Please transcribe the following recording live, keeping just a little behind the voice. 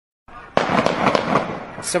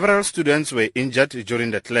Several students were injured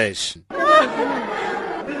during the clash.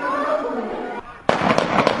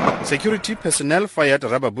 Security personnel fired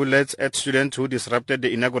rubber bullets at students who disrupted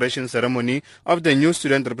the inauguration ceremony of the new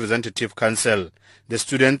Student Representative Council. The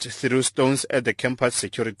students threw stones at the campus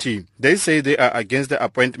security. They say they are against the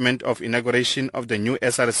appointment of inauguration of the new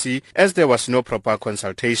SRC as there was no proper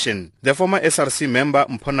consultation. The former SRC member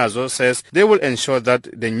Mponazo says they will ensure that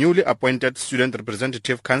the newly appointed Student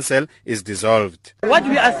Representative Council is dissolved. What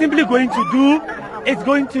we are simply going to do is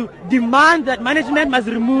going to demand that management must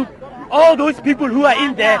remove all those people who are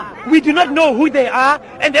in there. We do not know who they are,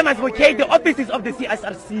 and they must vacate the offices of the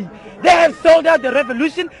CSRC. They have sold out the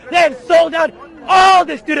revolution. They have sold out all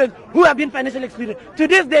the students who have been financially excluded. To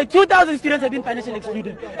this day, 2,000 students have been financially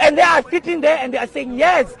excluded, and they are sitting there and they are saying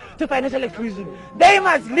yes to financial exclusion. They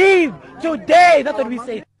must leave today. That's what we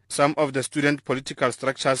say. Some of the student political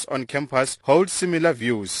structures on campus hold similar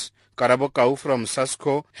views. Karabo Kau from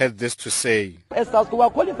SASCO had this to say. As SASCO, we are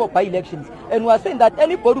calling for by-elections, and we are saying that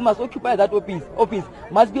anybody who must occupy that office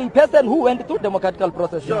must be a person who went through democratic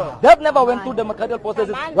processes. Sure. They have never went through democratic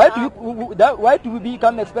processes. Why do we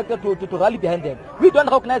become expected to rally behind them? We don't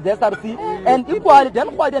recognize the SRC, and equally, the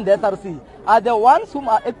SRC are the ones who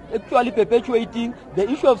are actually perpetuating the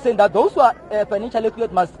issue of saying that those who are financially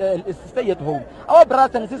excluded must stay at home. Our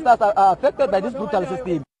brothers and sisters are affected by this brutal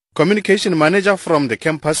system. Communication manager from the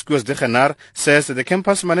campus, Koos de Genaar, says the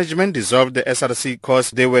campus management dissolved the SRC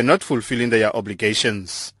because they were not fulfilling their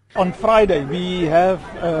obligations. On Friday, we have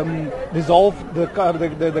dissolved the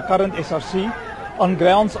current SRC on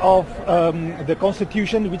grounds of the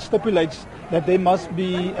Constitution, which stipulates that there must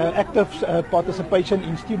be active participation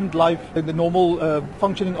in student life and the normal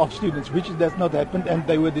functioning of students, which does not happen, and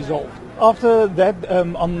they were dissolved. After that,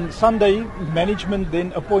 on Sunday, management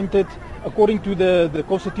then appointed, according to the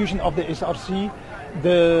Constitution of the SRC,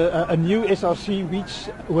 a new SRC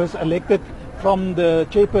which was elected from the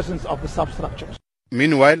chairpersons of the substructures.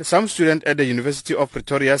 Meanwhile, some students at the University of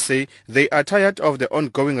Pretoria say they are tired of the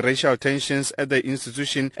ongoing racial tensions at the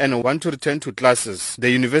institution and want to return to classes. The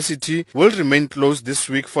university will remain closed this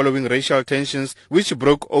week following racial tensions which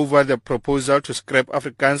broke over the proposal to scrap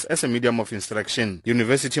Afrikaans as a medium of instruction.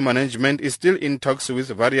 University management is still in talks with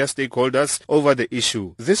various stakeholders over the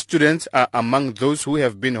issue. These students are among those who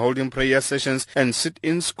have been holding prayer sessions and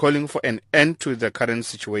sit-ins calling for an end to the current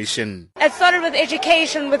situation. It started with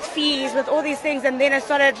education, with fees, with all these things, and then it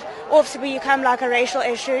started off to become like a racial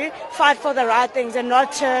issue. Fight for the right things and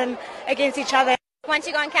not turn against each other. Once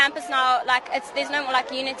you go on campus now, there's no more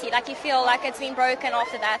unity. You feel like it's been broken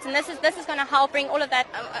after that, and this is going to help bring all of that.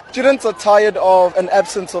 Students are tired of an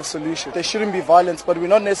absence of solution. There shouldn't be violence, but we're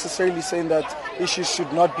not necessarily saying that issues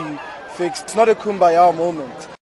should not be fixed. It's not a kumbaya moment.